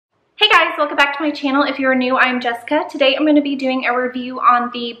Hey guys, welcome back to my channel. If you're new, I'm Jessica. Today I'm going to be doing a review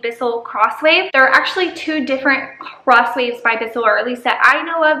on the Bissel Crosswave. There are actually two different Crosswaves by Bissel, or at least that I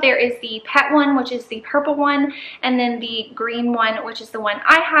know of. There is the pet one, which is the purple one, and then the green one, which is the one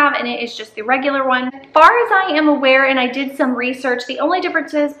I have, and it is just the regular one. As far as I am aware, and I did some research, the only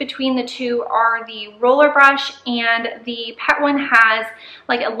differences between the two are the roller brush, and the pet one has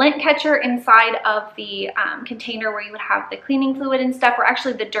like a lint catcher inside of the container where you would have the cleaning fluid and stuff, or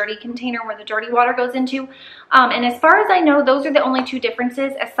actually the dirty container where the dirty water goes into. And as far as I know, those are the only two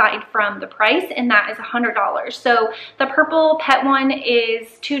differences aside from the price, and that is $100. So the purple pet one is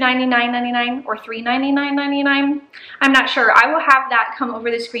 $299.99 or $399.99. I'm not sure. I will have that come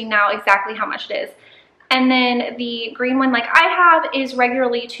over the screen now exactly how much it is. And then the green one, like I have, is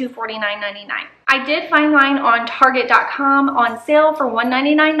regularly $249.99. I did find mine on Target.com on sale for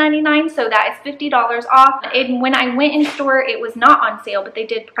 $199.99, so that is $50 off. And when I went in store, it was not on sale, but they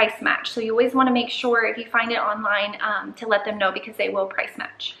did price match. So you always want to make sure if you find it online to let them know, because they will price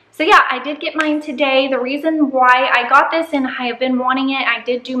match. So yeah, I did get mine today. The reason why I got this, and I have been wanting it, I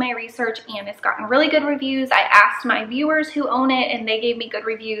did do my research and it's gotten really good reviews. I asked my viewers who own it and they gave me good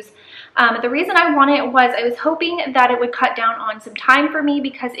reviews. The reason I wanted it was I was hoping that it would cut down on some time for me,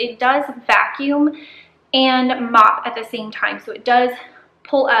 because it does vacuum and mop at the same time. So it does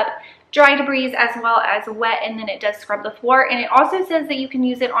pull up dry debris as well as wet, and then it does scrub the floor. And it also says that you can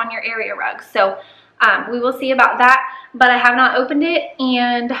use it on your area rugs. So we will see about that, but I have not opened it,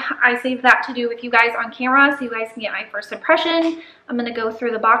 and I saved that to do with you guys on camera so you guys can get my first impression. I'm going to go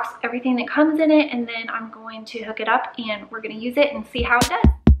through the box, everything that comes in it, and then I'm going to hook it up and we're going to use it and see how it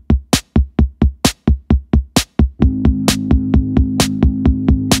does.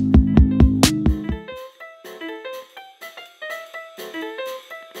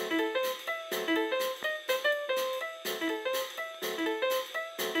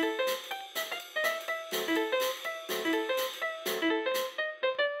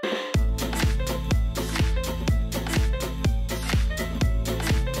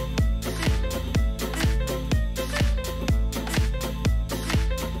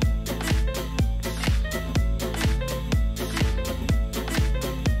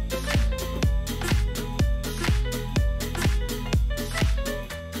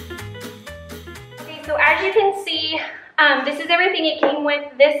 So as you can see, this is everything it came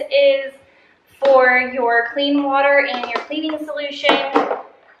with. This is for your clean water and your cleaning solution.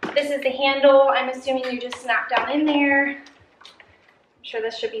 This is the handle. I'm assuming you just snap down in there. I'm sure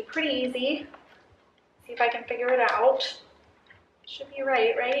this should be pretty easy. See if I can figure it out. Should be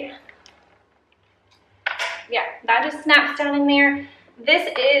right? Yeah, that just snaps down in there. This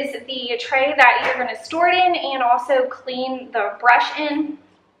is the tray that you're going to store it in and also clean the brush in.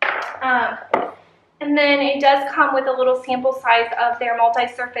 And then it does come with a little sample size of their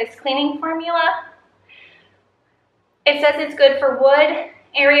multi-surface cleaning formula. It says it's good for wood,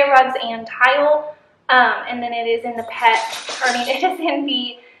 area rugs, and tile. And then it is in the it is in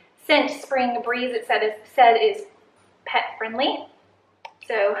the Scent Spring Breeze. It said is pet friendly.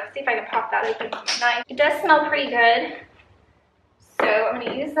 So see if I can pop that open with my knife. It does smell pretty good. So I'm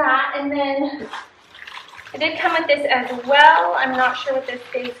going to use that. And then it did come with this as well. I'm not sure what this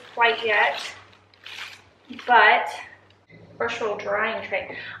is quite yet. But brush roll drying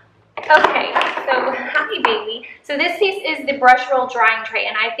tray. Okay, so happy baby. So this piece is the brush roll drying tray,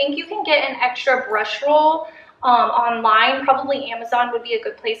 and I think you can get an extra brush roll online. Probably Amazon would be a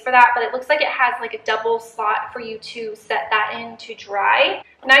good place for that, but it looks like it has like a double slot for you to set that in to dry.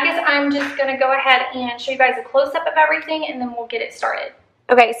 And I guess I'm just gonna go ahead and show you guys a close-up of everything, and then we'll get it started.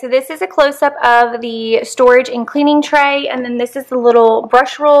 Okay, so this is a close-up of the storage and cleaning tray, and then this is the little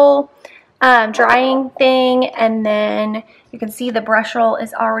brush roll drying thing, and then you can see the brush roll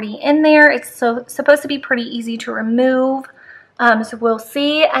is already in there. It's supposed to be pretty easy to remove, so we'll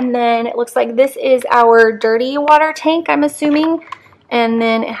see. And then it looks like this is our dirty water tank, I'm assuming, and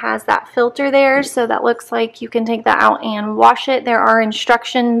then it has that filter there, so that looks like you can take that out and wash it. There are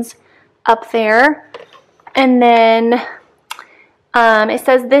instructions up there. And then it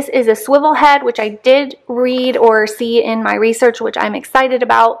says this is a swivel head, which I did read or see in my research, which I'm excited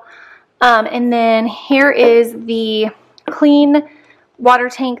about. And then here is the clean water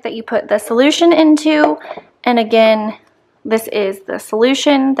tank that you put the solution into. And again, this is the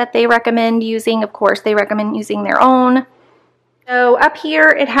solution that they recommend using. Of course, they recommend using their own. So up here,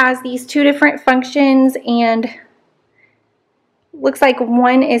 it has these two different functions, and looks like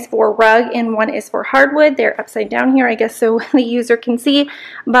one is for rug and one is for hardwood. They're upside down here, I guess, so the user can see.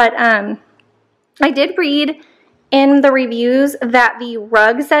 But I did read in the reviews that the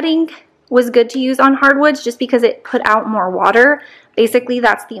rug setting was good to use on hardwoods just because it put out more water. Basically,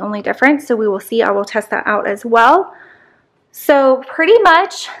 that's the only difference. So we will see. I will test that out as well. So pretty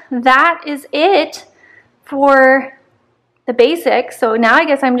much that is it for the basics. So now I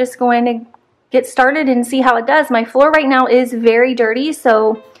guess I'm just going to get started and see how it does. My floor right now is very dirty,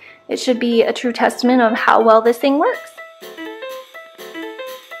 so it should be a true testament of how well this thing works.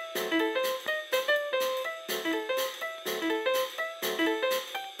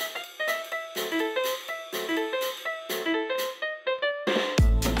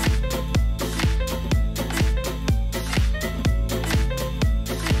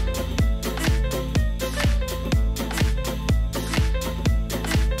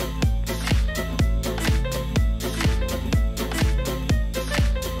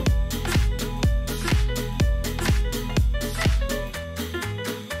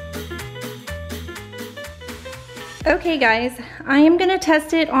 Okay guys, I am gonna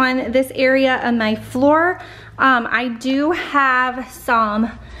test it on this area of my floor. I do have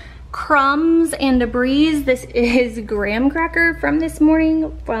some crumbs and debris. This is graham cracker from this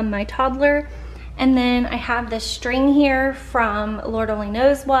morning from my toddler. And then I have this string here from Lord only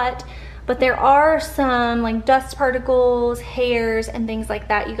knows what. But there are some like dust particles, hairs, and things like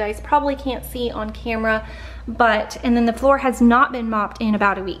that you guys probably can't see on camera. And then the floor has not been mopped in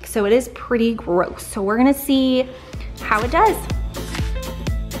about a week, so it is pretty gross. So we're gonna see how it does.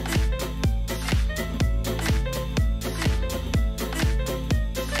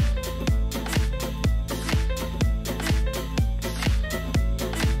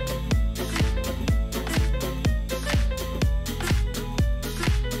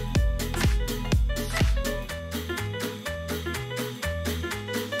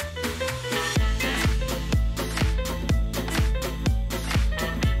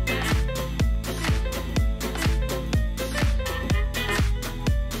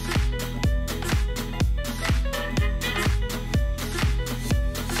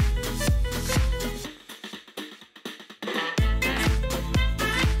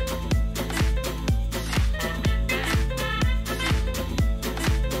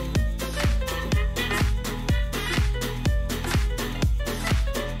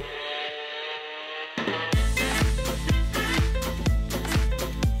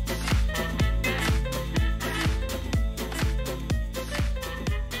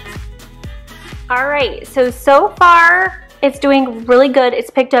 All right, so far it's doing really good. It's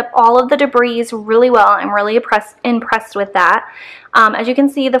picked up all of the debris really well. I'm really impressed with that. As you can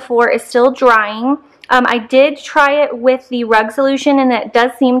see, the floor is still drying. I did try it with the rug solution, and it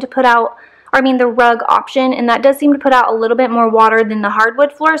does seem to put out, the rug option, and that does seem to put out a little bit more water than the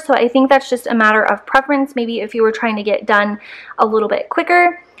hardwood floor. So I think that's just a matter of preference, maybe if you were trying to get done a little bit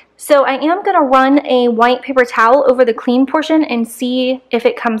quicker. So I am gonna run a white paper towel over the clean portion and see if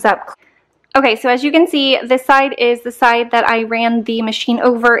it comes up. Okay, so as you can see, this side is the side that I ran the machine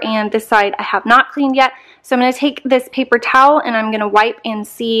over, and this side I have not cleaned yet. So I'm going to take this paper towel and I'm going to wipe and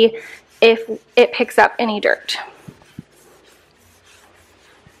see if it picks up any dirt.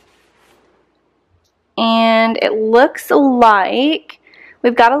 And it looks like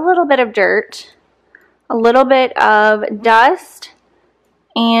we've got a little bit of dirt, a little bit of dust,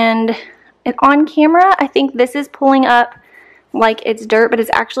 and on camera I think this is pulling up like it's dirt, but it's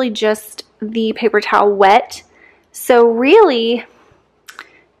actually just the paper towel wet. So really,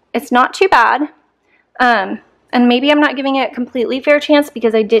 it's not too bad. And maybe I'm not giving it a completely fair chance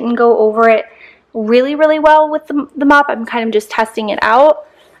because I didn't go over it really well with the mop. I'm kind of just testing it out.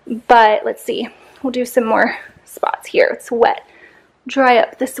 But let's see. We'll do some more spots here. It's wet. Dry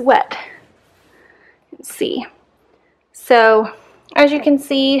up this wet. Let's see. So as you can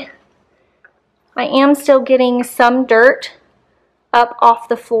see, I am still getting some dirt up off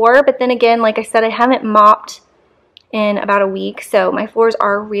the floor, but then again, like I said, I haven't mopped in about a week, so my floors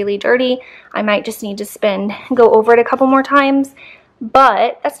are really dirty. I might just need to go over it a couple more times,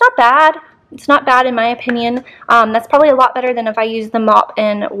 but that's not bad. It's not bad in my opinion. That's probably a lot better than if I use the mop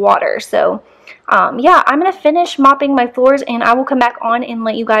and water. So yeah, I'm gonna finish mopping my floors and I will come back on and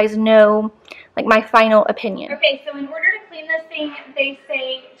let you guys know like my final opinion. Okay, so in order to clean this thing, they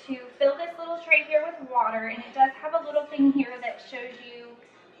say to fill this little tray here with water, and it does have a little thing here that shows you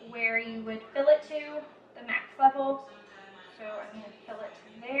where you would fill it to, the max level. So I'm going to fill it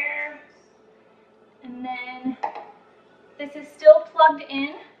to there. And then this is still plugged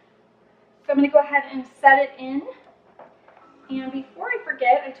in, so I'm going to go ahead and set it in. And before I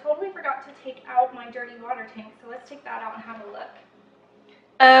forget, I totally forgot to take out my dirty water tank, so let's take that out and have a look.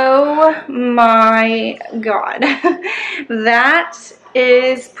 Oh my god. That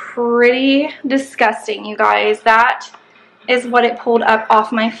is pretty disgusting, you guys. That is what it pulled up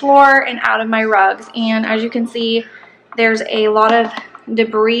off my floor and out of my rugs. And as you can see, there's a lot of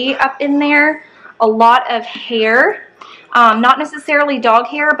debris up in there, a lot of hair. Not necessarily dog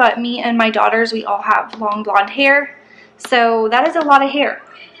hair, but me and my daughters, we all have long blonde hair. So that is a lot of hair.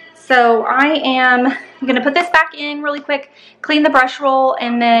 So I am going to put this back in really quick, clean the brush roll,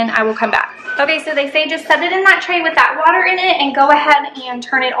 and then I will come back. Okay, so they say just set it in that tray with that water in it and go ahead and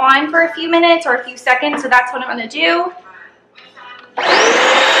turn it on for a few minutes or a few seconds. So that's what I'm going to do. And then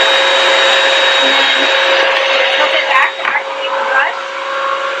tilt it back to activate the brush.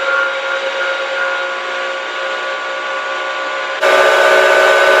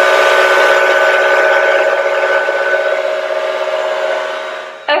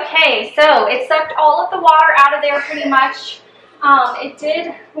 Okay, so it sucked all of the water out of there pretty much. It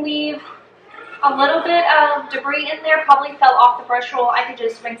did leave a little bit of debris in there, probably fell off the brush roll. I could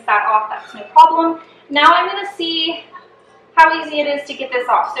just rinse that off, that's no problem. Now I'm going to see how easy it is to get this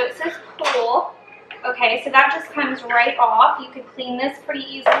off. So it says pull. Okay, so that just comes right off. You could clean this pretty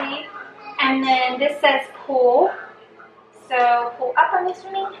easily. And then this says pull. So pull up, I'm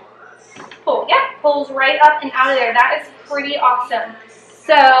assuming. Pull, yeah, pulls right up and out of there. That is pretty awesome.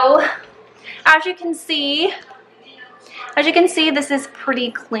 So as you can see, this is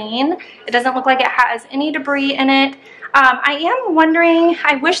pretty clean. It doesn't look like it has any debris in it. I am wondering,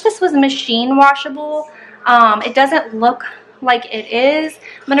 I wish this was machine washable. It doesn't look like it is.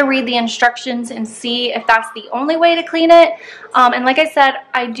 I'm going to read the instructions and see if that's the only way to clean it. And like I said,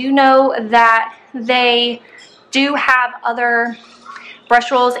 I do know that they do have other brush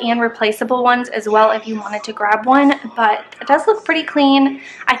rolls and replaceable ones as well if you wanted to grab one, but it does look pretty clean.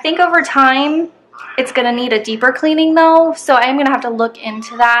 I think over time it's going to need a deeper cleaning though, so I am going to have to look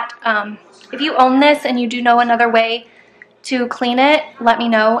into that. If you own this and you do know another way to clean it, let me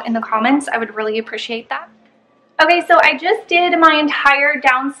know in the comments. I would really appreciate that. Okay, so I just did my entire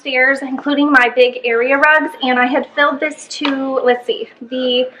downstairs, including my big area rugs, and I had filled this to, let's see,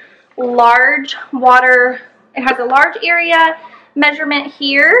 the large water. It has a large area measurement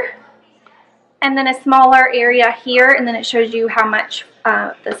here, and then a smaller area here, and then it shows you how much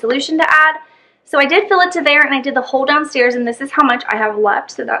the solution to add. So I did fill it to there, and I did the whole downstairs, and this is how much I have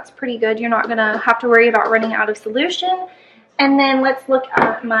left, so that's pretty good. You're not going to have to worry about running out of solution. And then let's look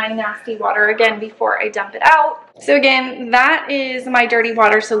at my nasty water again before I dump it out. So again, that is my dirty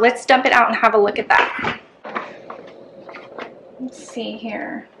water, so let's dump it out and have a look at that. Let's see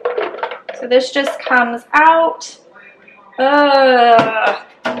here. So this just comes out.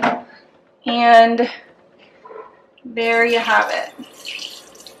 And there you have it.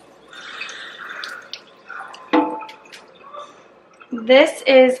 This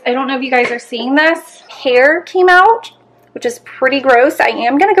is, I don't know if you guys are seeing this, hair came out, which is pretty gross. I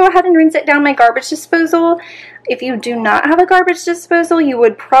am going to go ahead and rinse it down my garbage disposal. If you do not have a garbage disposal, you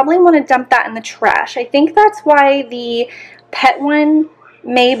would probably want to dump that in the trash. I think that's why the pet one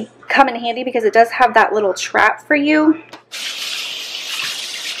may come in handy, because it does have that little trap for you.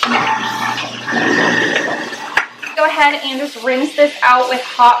 Go ahead and just rinse this out with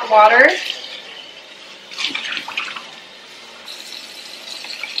hot water.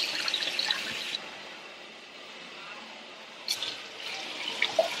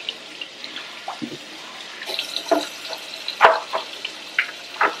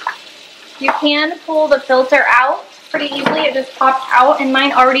 You can pull the filter out pretty easily. It just pops out, and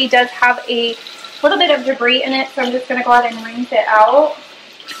mine already does have a little bit of debris in it, so I'm just going to go ahead and rinse it out.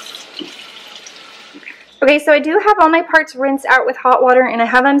 Okay, so I do have all my parts rinsed out with hot water, and I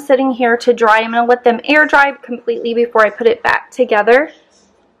have them sitting here to dry. I'm going to let them air dry completely before I put it back together.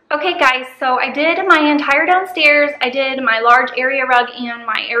 Okay guys, so I did my entire downstairs, I did my large area rug and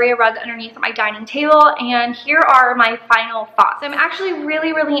my area rug underneath my dining table, and here are my final thoughts. I'm actually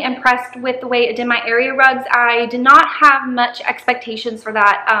really impressed with the way it did my area rugs. I did not have much expectations for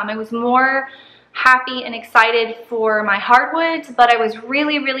that. I was more happy and excited for my hardwoods, but I was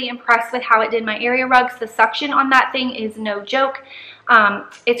really impressed with how it did my area rugs. The suction on that thing is no joke.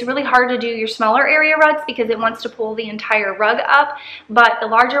 It's really hard to do your smaller area rugs because it wants to pull the entire rug up, but the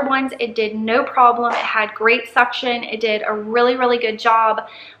larger ones, it did no problem. It had great suction. It did a really good job.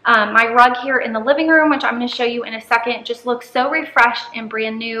 My rug here in the living room, which I'm going to show you in a second, just looks so refreshed and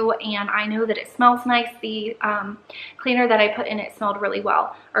brand new, and I know that it smells nice. The cleaner that I put in it smelled really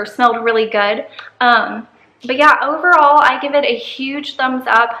well, or smelled really good. But yeah, overall, I give it a huge thumbs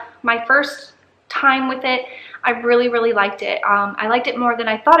up. My first time with it, I really, really liked it. I liked it more than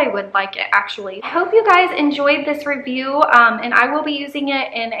I thought I would like it, actually. I hope you guys enjoyed this review, and I will be using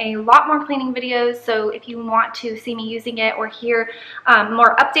it in a lot more cleaning videos, so if you want to see me using it or hear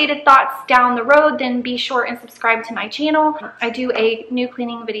more updated thoughts down the road, then be sure and subscribe to my channel. I do a new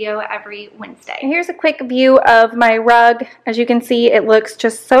cleaning video every Wednesday. And here's a quick view of my rug. As you can see, it looks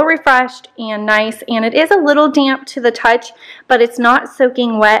just so refreshed and nice, and it is a little damp to the touch, but it's not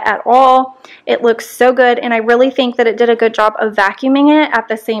soaking wet at all. It looks so good, and I really think that it did a good job of vacuuming it at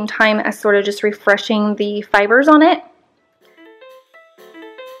the same time as sort of just refreshing the fibers on it.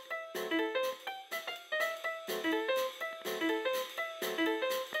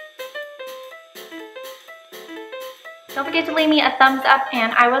 Don't forget to leave me a thumbs up,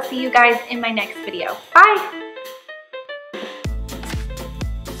 and I will see you guys in my next video. Bye!